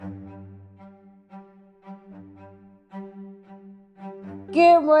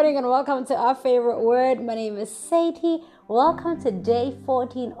Good morning and welcome to our favorite word. My name is Sadie. Welcome to day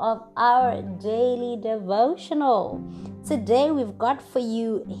 14 of our daily devotional. Today we've got for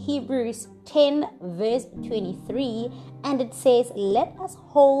you Hebrews 10 verse 23, and it says, "Let us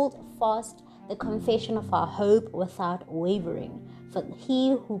hold fast the confession of our hope without wavering, for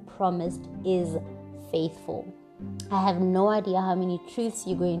he who promised is faithful." I have no idea how many truths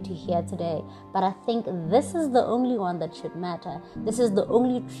you're going to hear today, but I think this is the only one that should matter. This is the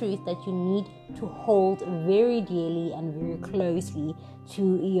only truth that you need to hold very dearly and very closely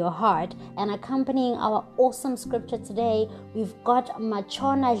to your heart. And accompanying our awesome scripture today, we've got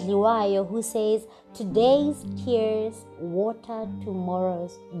Machona Liwayo, who says, "Today's tears water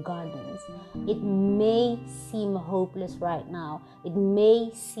tomorrow's gardens." It may seem hopeless right now. It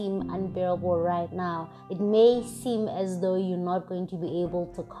may seem unbearable right now. It may seem as though you're not going to be able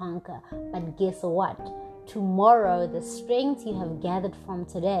to conquer. But guess what? Tomorrow, the strengths you have gathered from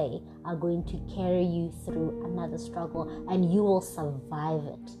today are going to carry you through another struggle, and you will survive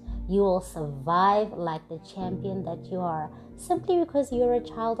it. You will survive like the champion that you are, simply because you're a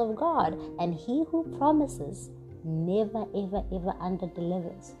child of God, and he who promises never, ever, ever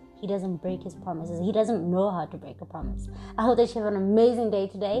under-delivers. He doesn't break his promises. He doesn't know how to break a promise. I hope that you have an amazing day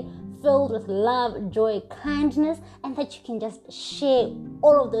today, filled with love, joy, kindness, and that you can just share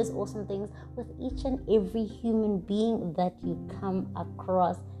all of those awesome things with each and every human being that you come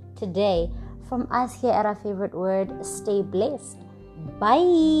across today. From us here at our favorite word, stay blessed.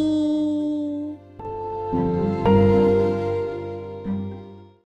 Bye.